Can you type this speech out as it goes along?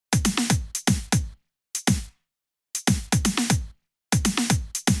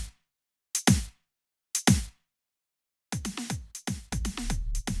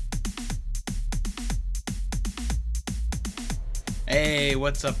Hey,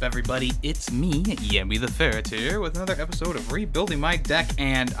 what's up everybody? It's me, YemmytheFerret here, with another episode of Rebuilding My Deck,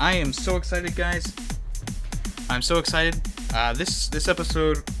 and I am so excited, guys. I'm so excited. This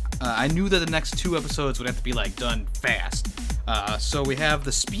episode, I knew that the next two episodes would have to be, like, done fast. So we have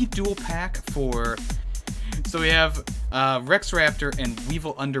the Speed Duel pack for... So we have Rex Raptor and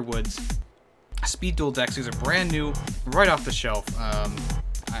Weevil Underwood's Speed Duel decks. These are brand new, right off the shelf.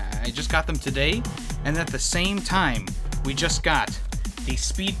 I just got them today, and at the same time, we just got the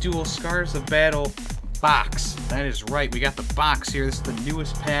Speed Duel Scars of Battle box. That is right, we got the box here. This is the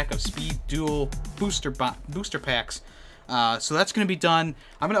newest pack of Speed Duel booster packs. So that's going to be done.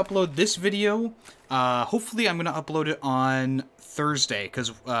 I'm going to upload this video. Hopefully I'm going to upload it on Thursday,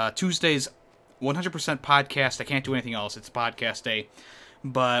 because Tuesday's 100% podcast. I can't do anything else. It's podcast day.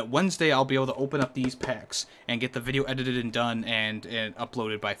 But Wednesday, I'll be able to open up these packs and get the video edited and done and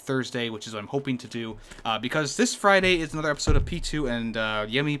uploaded by Thursday, which is what I'm hoping to do. Because this Friday is another episode of P2 and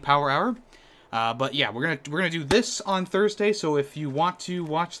Yemmy Power Hour. But yeah, we're gonna do this on Thursday. So if you want to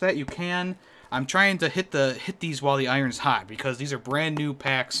watch that, you can. I'm trying to hit these while the iron's hot because these are brand new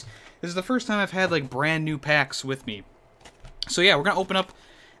packs. This is the first time I've had like brand new packs with me. So yeah, we're gonna open up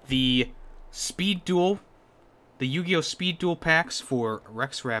the Speed Duel. The Yu-Gi-Oh! Speed Duel packs for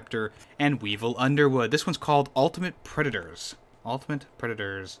Rex Raptor and Weevil Underwood. This one's called Ultimate Predators. Ultimate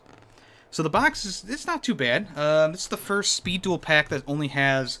Predators. So the box it's not too bad. This is the first Speed Duel pack that only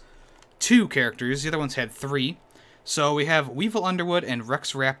has 2 characters. The other ones had 3. So we have Weevil Underwood and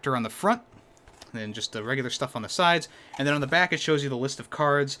Rex Raptor on the front. And then just the regular stuff on the sides. And then on the back it shows you the list of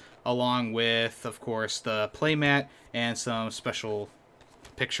cards, along with, of course, the playmat and some special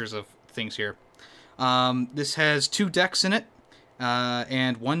pictures of things here. This has 2 decks in it,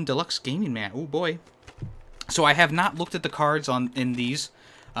 and 1 deluxe gaming mat. Oh boy! So I have not looked at the cards in these,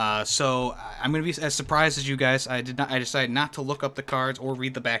 so I'm gonna be as surprised as you guys. I decided not to look up the cards or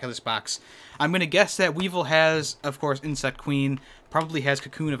read the back of this box. I'm gonna guess that Weevil has, of course, Insect Queen. Probably has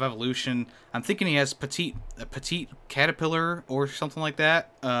Cocoon of Evolution. I'm thinking he has Petite Caterpillar or something like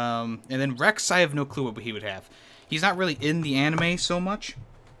that. And then Rex, I have no clue what he would have. He's not really in the anime so much.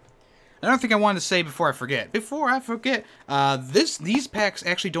 Another thing I wanted to say before I forget. These packs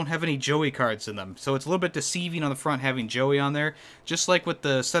actually don't have any Joey cards in them, so it's a little bit deceiving on the front having Joey on there. Just like with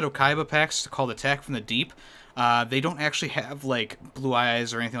the Seto Kaiba packs called Attack from the Deep, they don't actually have like Blue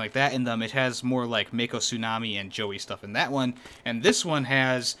Eyes or anything like that in them. It has more like Mako Tsunami and Joey stuff in that one. And this one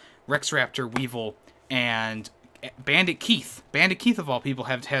has Rex Raptor, Weevil, and Bandit Keith. Bandit Keith, of all people,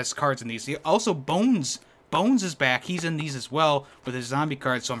 has cards in these. Also, Bones is back. He's in these as well with his zombie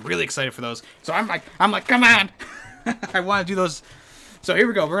cards, so I'm really excited for those. So I'm like, come on! I want to do those. So here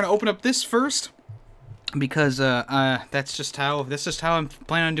we go. We're gonna open up this first because that's just how I'm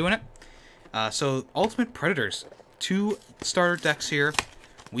planning on doing it. So Ultimate Predators, 2 starter decks here,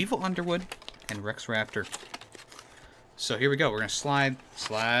 Weevil Underwood and Rex Raptor. So here we go. We're gonna slide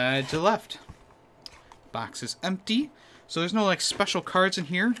to the left. Box is empty, so there's no like special cards in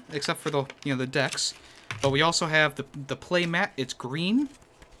here except for the the decks. But we also have the play mat. It's green.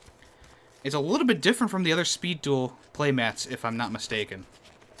 It's a little bit different from the other Speed Duel play mats, if I'm not mistaken.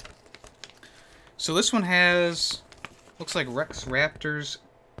 So this one has, looks like Rex Raptor's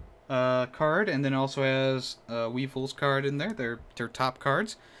card, and then also has Weevil's card in there. They're top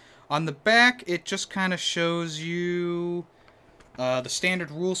cards. On the back, it just kind of shows you the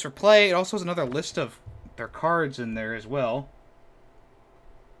standard rules for play. It also has another list of their cards in there as well.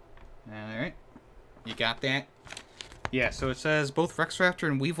 Alright. You got that? Yeah, so it says both Rex Raptor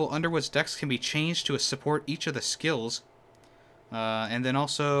and Weevil Underwood's decks can be changed to support each of the skills. And then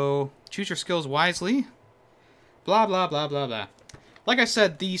also, choose your skills wisely. Blah, blah, blah, blah, blah. Like I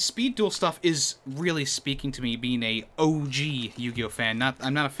said, the Speed Duel stuff is really speaking to me, being a OG Yu-Gi-Oh fan.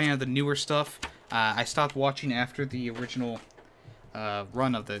 I'm not a fan of the newer stuff. I stopped watching after the original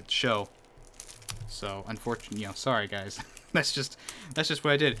run of the show. So, unfortunately, sorry guys. That's just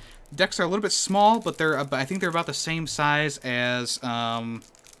what I did. Decks are a little bit small, but I think they're about the same size as the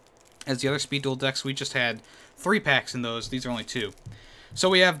other Speed Duel decks. We just had 3 packs in those. These are only 2. So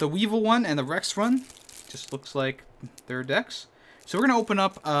we have the Weevil one and the Rex one. Just looks like their decks. So we're gonna open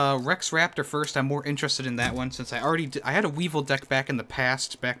up Rex Raptor first. I'm more interested in that one since I had a Weevil deck back in the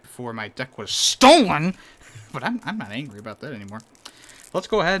past, back before my deck was stolen. But I'm not angry about that anymore. Let's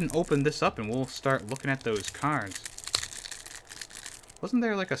go ahead and open this up and we'll start looking at those cards. Wasn't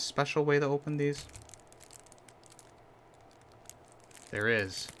there like a special way to open these? There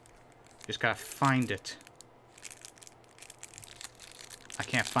is. Just gotta find it. I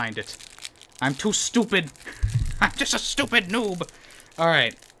can't find it. I'm too stupid. I'm just a stupid noob.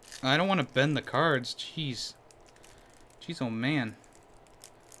 Alright. I don't want to bend the cards. Jeez. Jeez, oh man.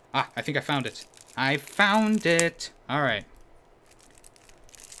 Ah, I think I found it. I found it! Alright.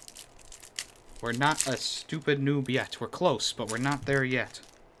 We're not a stupid noob yet. We're close, but we're not there yet.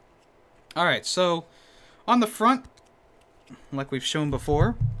 Alright, so on the front, like we've shown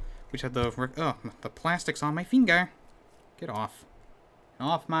before, we have the plastic's on my finger. Get off. Get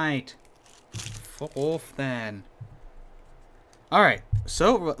off, mate. Fuck off, then. Alright,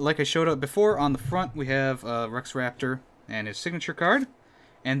 so like I showed up before, on the front we have Rex Raptor and his signature card.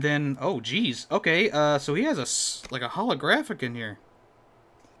 And then, oh, geez. Okay, so he has a holographic in here.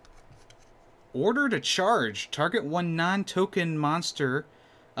 Order to charge. Target one non-token monster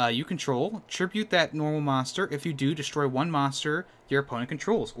you control. Tribute that normal monster. If you do, destroy one monster your opponent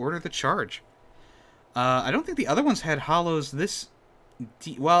controls. Order the charge. I don't think the other ones had hollows this...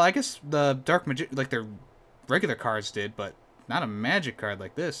 well, I guess the Dark Magic, like their regular cards did, but not a magic card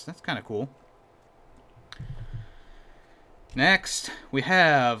like this. That's kind of cool. Next, we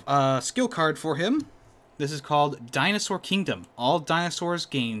have a skill card for him. This is called Dinosaur Kingdom. All dinosaurs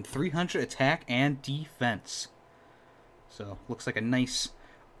gain 300 attack and defense. So, looks like a nice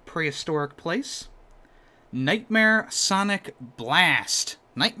prehistoric place. Nightmare Sonic Blast.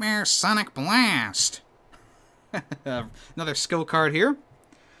 Nightmare Sonic Blast. Another skill card here.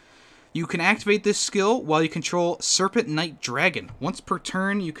 You can activate this skill while you control Serpent Knight Dragon. Once per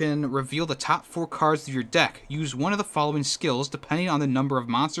turn, you can reveal the top 4 cards of your deck. Use one of the following skills depending on the number of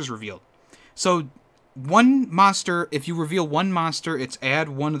monsters revealed. So, one monster, if you reveal one monster, it's add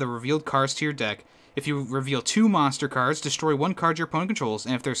one of the revealed cards to your deck. If you reveal 2 monster cards, destroy one card your opponent controls.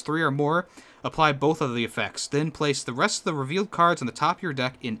 And if there's 3 or more, apply both of the effects. Then place the rest of the revealed cards on the top of your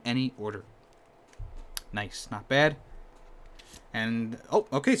deck in any order. Nice, not bad. And, oh,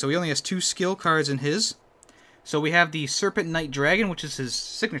 okay, so he only has 2 skill cards in his. So we have the Serpent Knight Dragon, which is his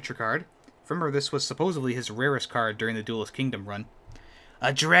signature card. Remember, this was supposedly his rarest card during the Duelist Kingdom run.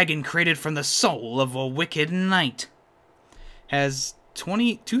 A dragon created from the soul of a wicked knight. Has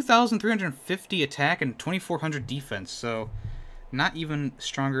 2,350 attack and 2,400 defense, so not even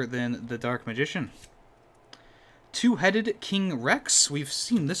stronger than the Dark Magician. Two-Headed King Rex. We've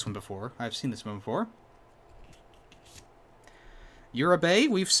seen this one before. I've seen this one before. Urabe,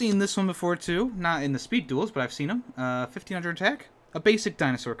 we've seen this one before too. Not in the Speed Duels, but I've seen him. 1,500 attack. A basic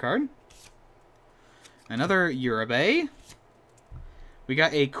dinosaur card. Another Urabe. We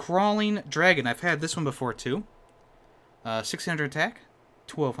got a Crawling Dragon. I've had this one before too. 1,600 attack.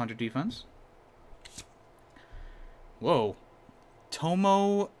 1,200 defense. Whoa.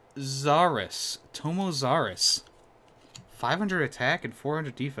 Tomozaurus. 500 attack and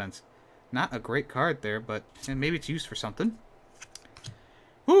 400 defense. Not a great card there, but maybe it's used for something.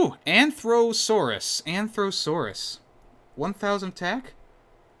 Ooh, Anthrosaurus. 1,000 attack?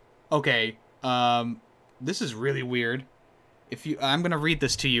 Okay, this is really weird. I'm gonna read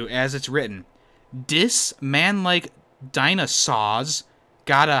this to you as it's written. Dis man-like dinosaurs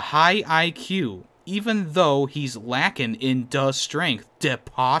got a high IQ, even though he's lacking in the strength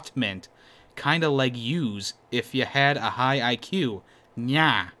department. Kinda like yous if you had a high IQ.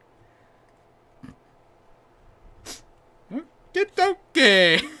 Nya.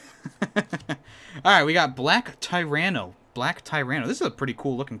 Okay. Alright, we got Black Tyranno. Black Tyranno. This is a pretty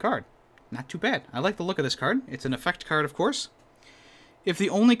cool looking card. Not too bad. I like the look of this card. It's an effect card, of course. If the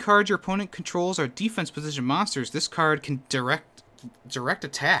only cards your opponent controls are defense position monsters, this card can direct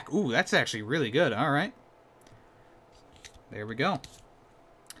attack. Ooh, that's actually really good. Alright. There we go.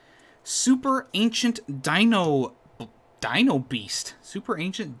 Super Ancient Dino Beast. Super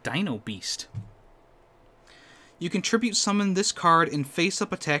Ancient Dino Beast. You can tribute summon this card in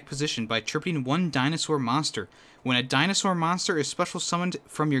face-up attack position by tributing one dinosaur monster. When a dinosaur monster is special summoned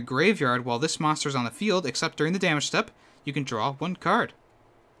from your graveyard while this monster is on the field, except during the damage step, you can draw one card.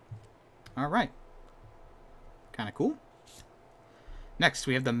 Alright. Kind of cool. Next,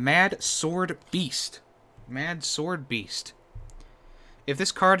 we have the Mad Sword Beast. Mad Sword Beast. If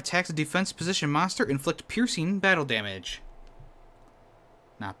this card attacks a defense position monster, inflict piercing battle damage.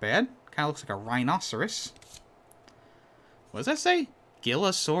 Not bad. Kind of looks like a rhinoceros. What does that say?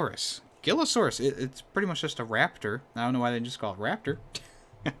 Gillosaurus. Gillosaurus. It's pretty much just a raptor. I don't know why they just call it raptor.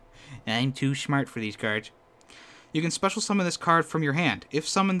 I'm too smart for these cards. You can special summon this card from your hand. If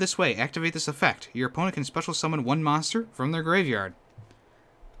summoned this way, activate this effect. Your opponent can special summon one monster from their graveyard.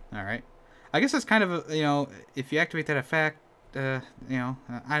 Alright. I guess that's kind of a, if you activate that effect, I don't know.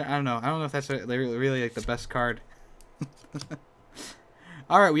 I don't know if that's really like the best card.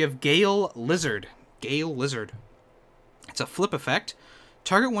 Alright, we have Gale Lizard. Gale Lizard. It's a flip effect.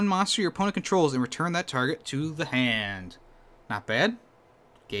 Target one monster your opponent controls and return that target to the hand. Not bad.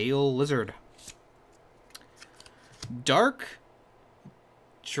 Gale Lizard. Dark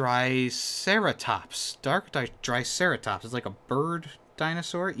Triceratops. Dark Triceratops. It's like a bird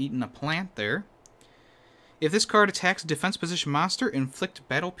dinosaur eating a plant there. If this card attacks a defense position monster, inflict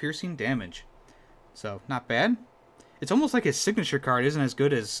battle-piercing damage. So, not bad. It's almost like his signature card isn't as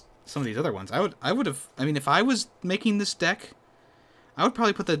good as some of these other ones. I would have... I mean, if I was making this deck, I would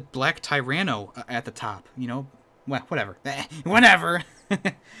probably put the Black Tyranno at the top. You know? Well, whatever. Whatever.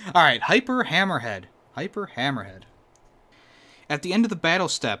 Alright, Hyper Hammerhead. Hyper Hammerhead. At the end of the battle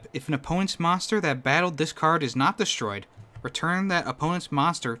step, if an opponent's monster that battled this card is not destroyed, return that opponent's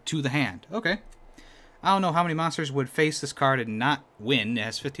monster to the hand. Okay. I don't know how many monsters would face this card and not win. It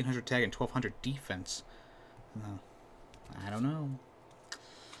has 1500 tag and 1200 defense. I don't know.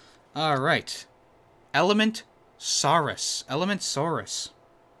 Alright. Element Saurus. Element Saurus.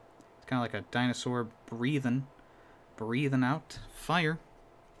 It's kind of like a dinosaur breathing out fire.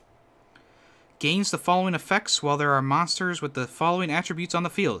 Gains the following effects while there are monsters with the following attributes on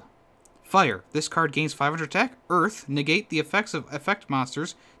the field. Fire. This card gains 500 attack. Earth. Negate the effects of effect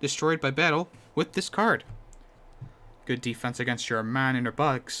monsters destroyed by battle with this card. Good defense against your minor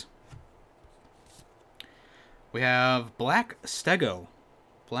bugs. We have Black Stego.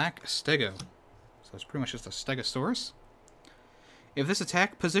 Black Stego. So it's pretty much just a Stegosaurus. If this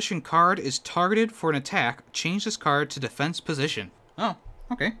attack position card is targeted for an attack, change this card to defense position. Oh,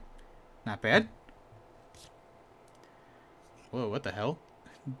 okay. Not bad. Whoa, what the hell?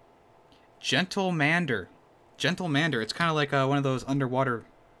 Gentlemander. Gentlemander. It's kind of like one of those underwater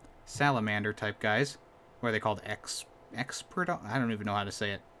salamander type guys. What are they called? Expert? I don't even know how to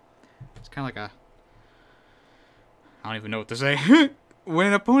say it. It's kind of like a... I don't even know what to say. When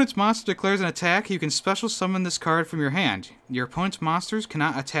an opponent's monster declares an attack, you can special summon this card from your hand. Your opponent's monsters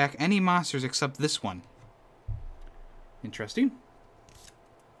cannot attack any monsters except this one. Interesting.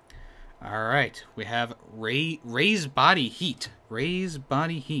 Alright, we have Raise Body Heat. Raise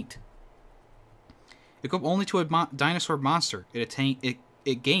Body Heat. It goes only to a dinosaur monster.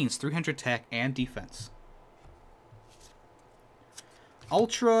 It gains 300 attack and defense.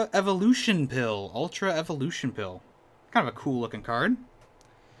 Ultra Evolution Pill. Ultra Evolution Pill. Kind of a cool looking card.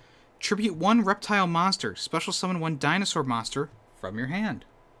 Tribute one reptile monster. Special summon one dinosaur monster from your hand.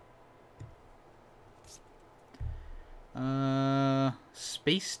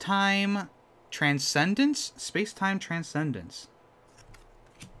 Space-Time Transcendence? Space-Time Transcendence.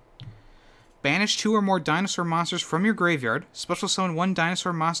 Banish 2 or more dinosaur monsters from your graveyard. Special summon one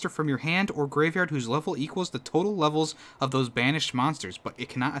dinosaur monster from your hand or graveyard whose level equals the total levels of those banished monsters, but it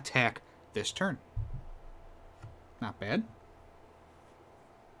cannot attack this turn. Not bad.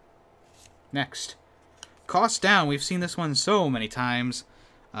 Next. Cost down. We've seen this one so many times.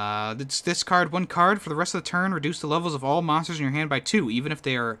 Discard one card for the rest of the turn. Reduce the levels of all monsters in your hand by 2, even if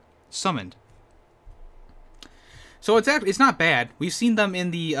they are summoned. So it's not bad. We've seen them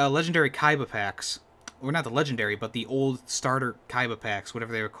in the legendary Kaiba packs. Or not the legendary, but the old starter Kaiba packs,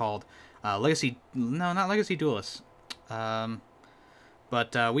 whatever they were called. Legacy... No, not Legacy Duelists. But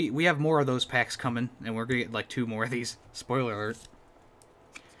we have more of those packs coming, and we're going to get like 2 more of these. Spoiler alert.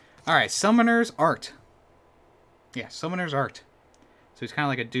 Alright, Summoner's Art. Yeah, Summoner's Art. So he's kind of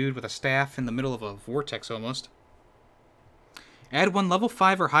like a dude with a staff in the middle of a vortex almost. Add one level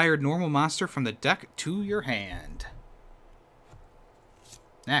 5 or higher normal monster from the deck to your hand.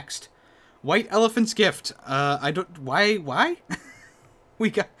 Next. White Elephant's Gift. Why?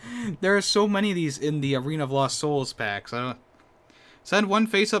 There are so many of these in the Arena of Lost Souls packs. Send one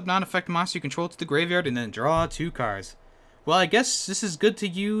face-up non-effect monster you control to the graveyard and then draw 2 cards. Well, I guess this is good to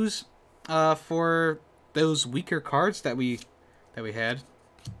use for those weaker cards that we had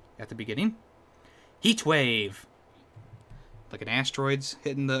at the beginning. Heat Wave. Like an asteroid's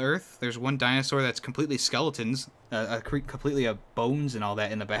hitting the Earth. There's one dinosaur that's completely skeletons, completely bones and all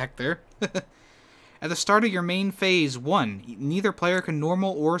that in the back there. At the start of your main phase 1, neither player can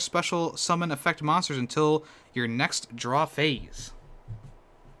normal or special summon effect monsters until your next draw phase.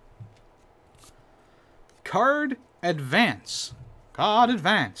 Card Advance. Card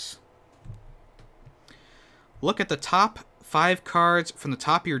Advance. Look at the top 5 cards from the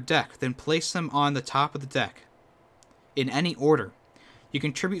top of your deck, then place them on the top of the deck. In any order. You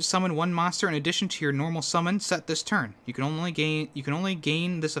can tribute summon one monster in addition to your normal summon set this turn. You can only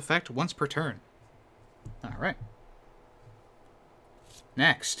gain this effect once per turn. Alright.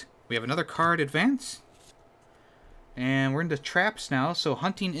 Next, we have another card Advance. And we're into traps now, so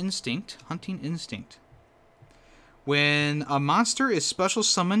Hunting Instinct. Hunting Instinct. When a monster is special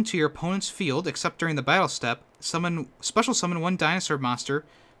summoned to your opponent's field, except during the battle step, special summon one dinosaur monster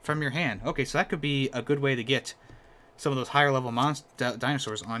from your hand. Okay, so that could be a good way to get some of those higher level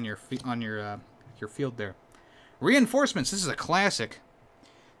dinosaurs on your field there. Reinforcements. This is a classic.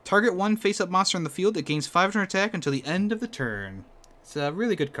 Target one face-up monster on the field. It gains 500 attack until the end of the turn. It's a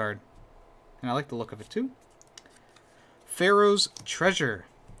really good card. And I like the look of it too. Pharaoh's Treasure.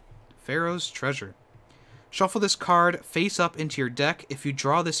 Pharaoh's Treasure. Shuffle this card face up into your deck. If you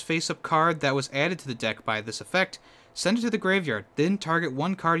draw this face-up card that was added to the deck by this effect, send it to the graveyard. Then target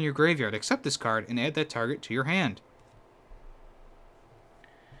one card in your graveyard. Accept this card and add that target to your hand.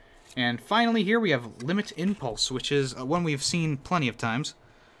 And finally here we have Limit Impulse, which is one we've seen plenty of times.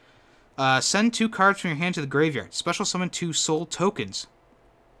 Send 2 cards from your hand to the graveyard. Special summon 2 soul tokens.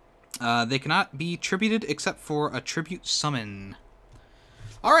 They cannot be tributed except for a tribute summon.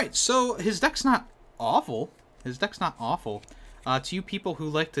 Alright, so his deck's not awful. His deck's not awful. To you people who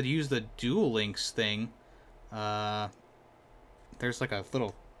like to use the Duel Links thing, there's like a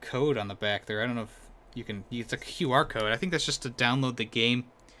little code on the back there. I don't know if you can... It's a QR code. I think that's just to download the game.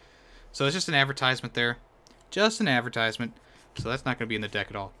 So it's just an advertisement there. Just an advertisement. So that's not going to be in the deck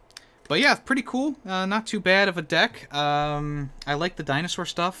at all. But yeah, pretty cool. Not too bad of a deck. I like the dinosaur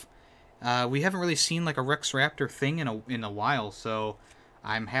stuff. We haven't really seen like a Rex Raptor thing in a while, so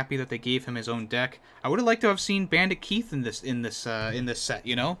I'm happy that they gave him his own deck. I would have liked to have seen Bandit Keith in this set.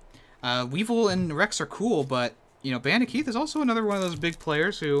 You know, Weevil and Rex are cool, but you know, Bandit Keith is also another one of those big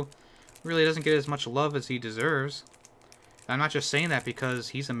players who really doesn't get as much love as he deserves. I'm not just saying that because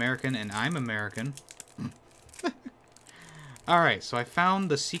he's American and I'm American. Alright, so I found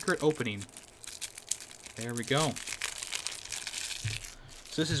the secret opening. There we go.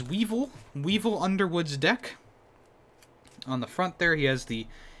 So this is Weevil Underwood's deck. On the front there, he has the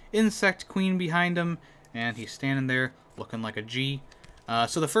Insect Queen behind him, and he's standing there looking like a G.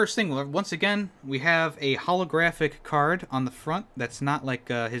 So the first thing, once again, we have a holographic card on the front that's not like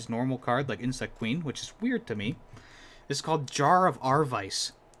his normal card, like Insect Queen, which is weird to me. This is called Jar of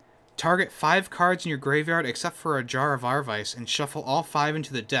Arvice. Target 5 cards in your graveyard except for a Jar of Arvice and shuffle all 5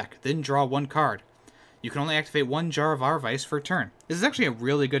 into the deck, then draw 1 card. You can only activate 1 Jar of Arvice per turn. This is actually a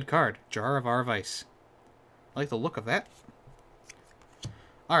really good card, Jar of Arvice. I like the look of that.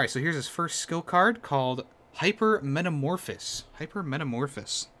 Alright, so here's his first skill card called Hyper Metamorphosis. Hyper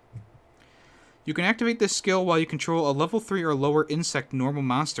Metamorphosis. You can activate this skill while you control a level 3 or lower insect normal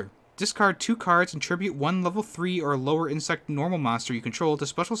monster. Discard 2 cards and tribute 1 level 3 or lower insect normal monster you control to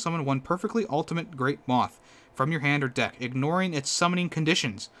special summon 1 perfectly ultimate Great Moth from your hand or deck, ignoring its summoning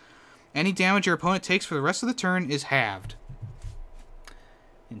conditions. Any damage your opponent takes for the rest of the turn is halved.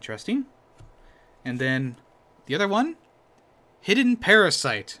 Interesting. And then the other one, Hidden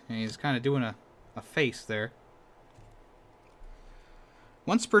Parasite. And he's kind of doing a face there.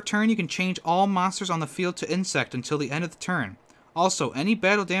 Once per turn, you can change all monsters on the field to insect until the end of the turn. Also, any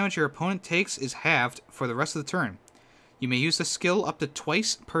battle damage your opponent takes is halved for the rest of the turn. You may use the skill up to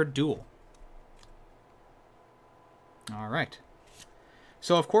twice per duel. Alright.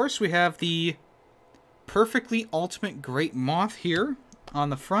 So, of course, we have the perfectly ultimate Great Moth here on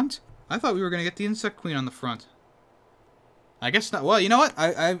the front. I thought we were going to get the Insect Queen on the front. I guess not. Well, you know what?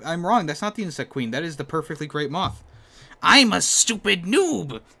 I'm wrong. That's not the Insect Queen. That is the perfectly Great Moth. I'm a stupid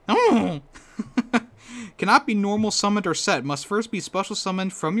noob! Oh! Cannot be normal summoned or set. Must first be special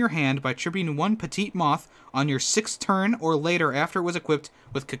summoned from your hand by tributing 1 Petite Moth on your 6th turn or later after it was equipped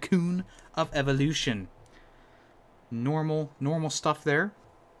with Cocoon of Evolution. Normal stuff there.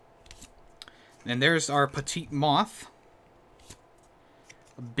 And there's our Petite Moth.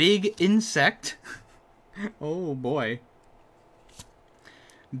 Big Insect. Oh boy.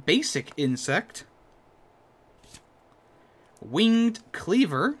 Basic Insect. Winged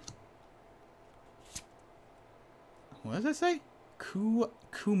Cleaver. What does that say?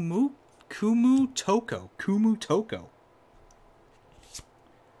 Kumu Toko.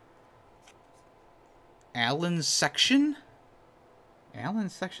 Allen's Section?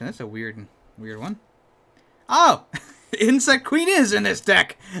 Allen's Section, that's a weird one. Oh! Insect Queen is in this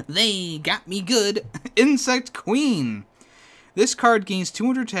deck! They got me good! Insect Queen! This card gains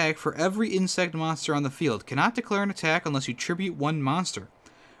 200 attack for every insect monster on the field. Cannot declare an attack unless you tribute 1 monster.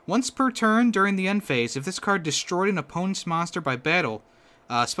 Once per turn during the end phase, if this card destroyed an opponent's monster by battle,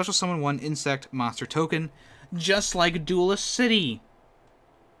 special summon 1 insect monster token, just like Duelist City.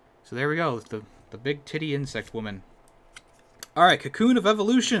 So there we go, the big titty insect woman. Alright, Cocoon of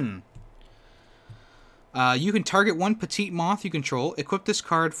Evolution. You can target 1 Petite Moth you control. Equip this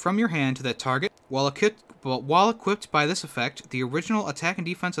card from your hand to that target. While equipped by this effect, the original attack and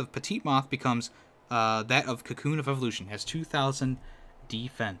defense of Petite Moth becomes that of Cocoon of Evolution. Has 2,000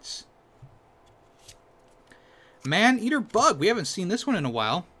 defense. Man-Eater Bug. We haven't seen this one in a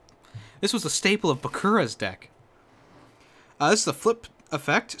while. This was a staple of Bakura's deck. This is a flip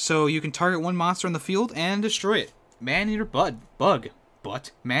effect, so you can target 1 monster on the field and destroy it. Man-Eater Bug.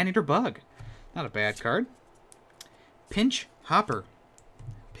 But Man-Eater Bug. Not a bad card. Pinch Hopper.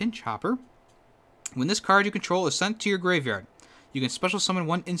 Pinch Hopper. When this card you control is sent to your graveyard, you can special summon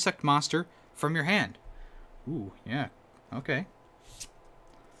one insect monster from your hand. Ooh, yeah. Okay.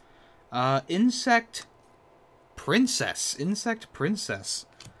 Insect Princess. Insect Princess.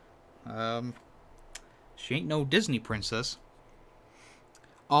 She ain't no Disney princess.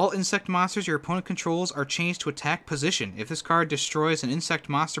 All insect monsters your opponent controls are changed to attack position. If this card destroys an insect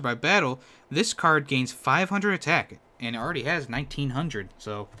monster by battle, this card gains 500 attack, and it already has 1900,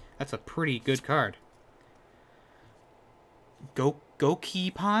 so that's a pretty good card.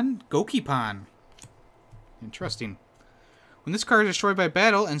 Gokipon. Interesting. When this card is destroyed by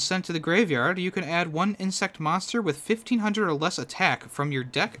battle and sent to the graveyard, you can add one insect monster with 1500 or less attack from your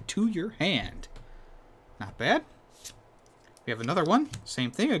deck to your hand. Not bad. We have another one.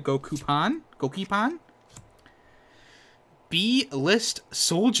 Same thing, a Gokipon. B-List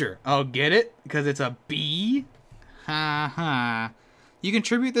Soldier. Oh, get it? Because it's a B? Ha ha. You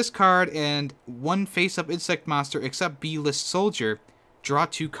contribute this card and one face-up insect monster except B-List Soldier. Draw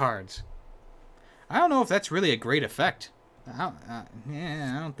 2 cards. I don't know if that's really a great effect. I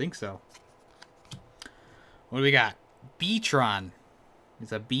don't think so. What do we got? B-Tron.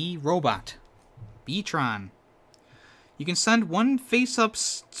 It's a B robot. B-Tron. You can send one face-up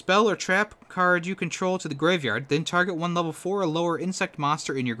spell or trap card you control to the graveyard, then target one level 4 or lower insect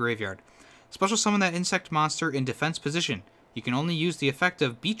monster in your graveyard. Special summon that insect monster in defense position. You can only use the effect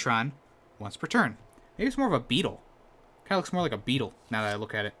of B-Tron once per turn. Maybe it's more of a beetle. Kind of looks more like a beetle now that I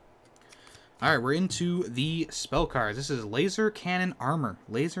look at it. Alright, we're into the spell cards. This is Laser Cannon Armor.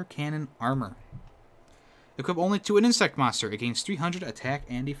 Laser Cannon Armor. Equip only to an insect monster. It gains 300 attack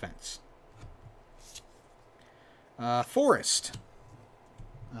and defense. Forest.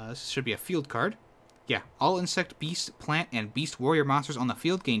 This should be a field card. Yeah, all insect, beast, plant, and beast warrior monsters on the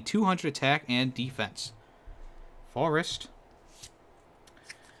field gain 200 attack and defense. Forest.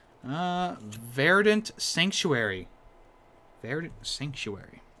 Verdant Sanctuary. Verdant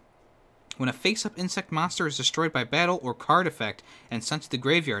Sanctuary. When a face-up insect monster is destroyed by battle or card effect and sent to the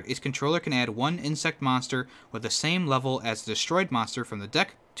graveyard, its controller can add one insect monster with the same level as the destroyed monster from the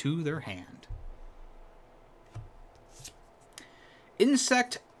deck to their hand.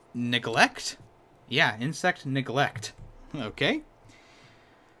 Insect Neglect? Yeah, Insect Neglect. Okay.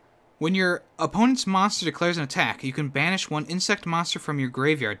 When your opponent's monster declares an attack, you can banish one insect monster from your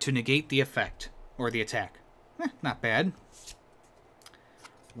graveyard to negate the effect, or the attack. Not bad.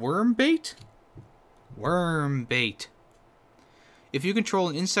 Wormbait? Wormbait. If you control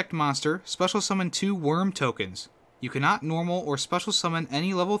an insect monster, special summon 2 worm tokens. You cannot normal or special summon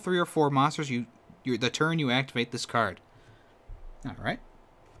any level 3 or 4 monsters the turn you activate this card. Alright.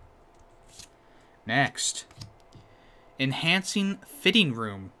 Next. Enhancing Fitting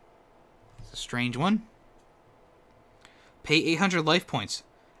Room. It's a strange one. Pay 800 life points.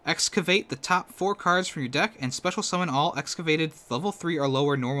 Excavate the top 4 cards from your deck and special summon all excavated level 3 or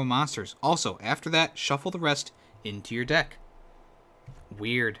lower normal monsters. Also, after that, shuffle the rest into your deck.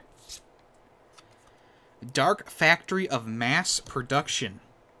 Weird. Dark Factory of Mass Production.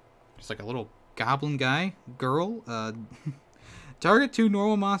 It's like a little goblin guy, girl. Target 2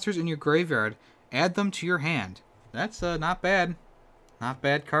 normal monsters in your graveyard. Add them to your hand. That's not bad. Not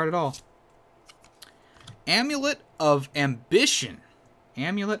bad card at all. Amulet of Ambition.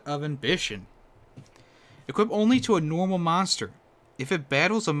 Amulet of Ambition. Equip only to a normal monster. If it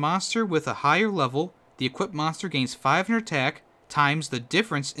battles a monster with a higher level, the equipped monster gains 500 attack times the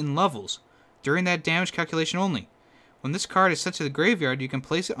difference in levels. During that damage calculation only. When this card is sent to the graveyard, you can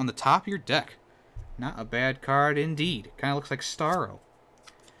place it on the top of your deck. Not a bad card indeed. Kind of looks like Starro.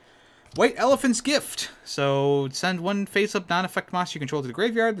 White Elephant's Gift. So send one face-up non-effect monster you control to the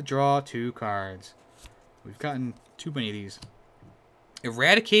graveyard to draw 2 cards. We've gotten too many of these.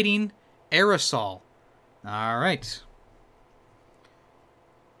 Eradicating Aerosol. Alright.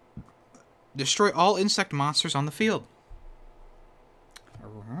 Destroy all insect monsters on the field.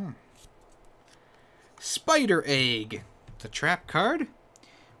 Spider Egg. The trap card.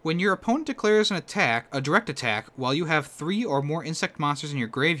 When your opponent declares an attack, a direct attack, while you have 3 or more insect monsters in your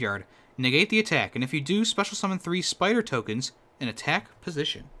graveyard, negate the attack, and if you do, special summon 3 spider tokens in attack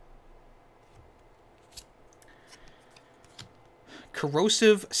position.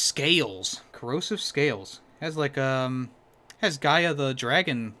 Corrosive Scales. Corrosive Scales. Has like has Gaia the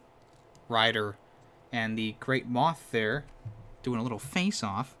Dragon Rider and the Great Moth there doing a little face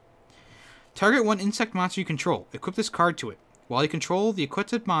off. Target one insect monster you control. Equip this card to it. While you control the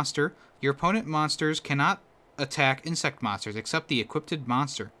equipped monster, your opponent monsters cannot attack insect monsters except the equipped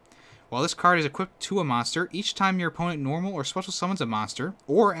monster. While this card is equipped to a monster, each time your opponent normal or special summons a monster,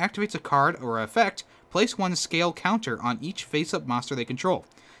 or activates a card or effect, place 1 scale counter on each face-up monster they control.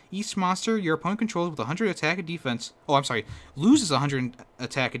 Each monster your opponent controls with 100 attack and defense... Oh, I'm sorry. Loses 100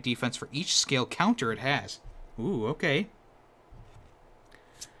 attack and defense for each scale counter it has. Ooh, okay.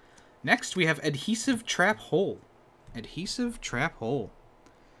 Next, we have Adhesive Trap Hole. Adhesive Trap Hole.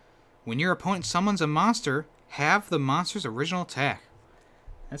 When your opponent summons a monster, have the monster's original attack.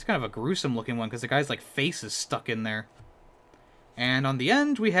 That's kind of a gruesome looking one because the guy's like face is stuck in there. And on the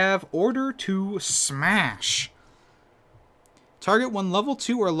end, we have Order to Smash. Target 1 level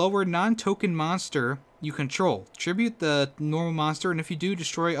 2 or lower non-token monster you control. Tribute the normal monster, and if you do,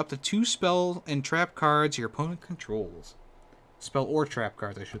 destroy up to 2 spell and trap cards your opponent controls. Spell or trap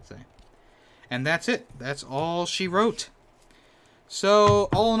cards, I should say. And that's it. That's all she wrote. So,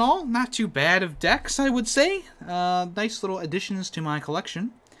 all in all, not too bad of decks, I would say. Nice little additions to my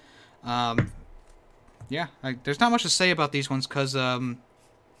collection. Yeah, there's not much to say about these ones because I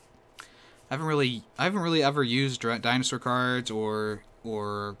haven't really ever used dinosaur cards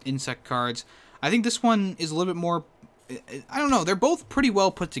or insect cards. I think this one is a little bit more. I don't know. They're both pretty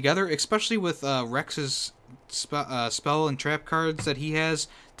well put together, especially with Rex's spell and trap cards that he has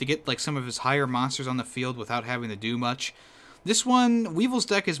to get like some of his higher monsters on the field without having to do much. This one, Weevil's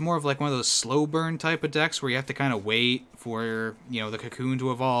deck is more of like one of those slow burn type of decks where you have to kind of wait for, you know, the cocoon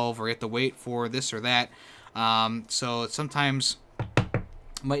to evolve, or you have to wait for this or that. So it sometimes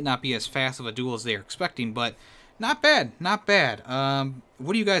might not be as fast of a duel as they're expecting, but not bad, not bad.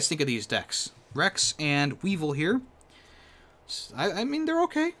 What do you guys think of these decks? Rex and Weevil here. I mean, they're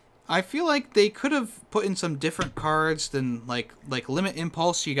okay. I feel like they could have put in some different cards than like Limit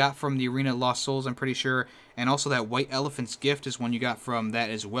Impulse you got from the Arena of Lost Souls, I'm pretty sure. And also that White Elephant's Gift is one you got from that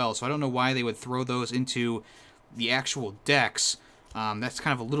as well. So I don't know why they would throw those into the actual decks. That's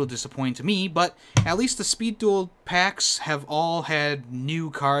kind of a little disappointing to me, but at least the Speed Duel packs have all had new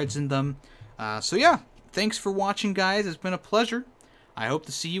cards in them. So yeah, thanks for watching, guys. It's been a pleasure. I hope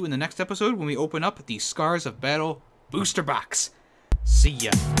to see you in the next episode when we open up the Scars of Battle Booster Box. See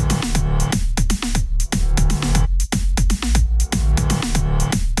ya.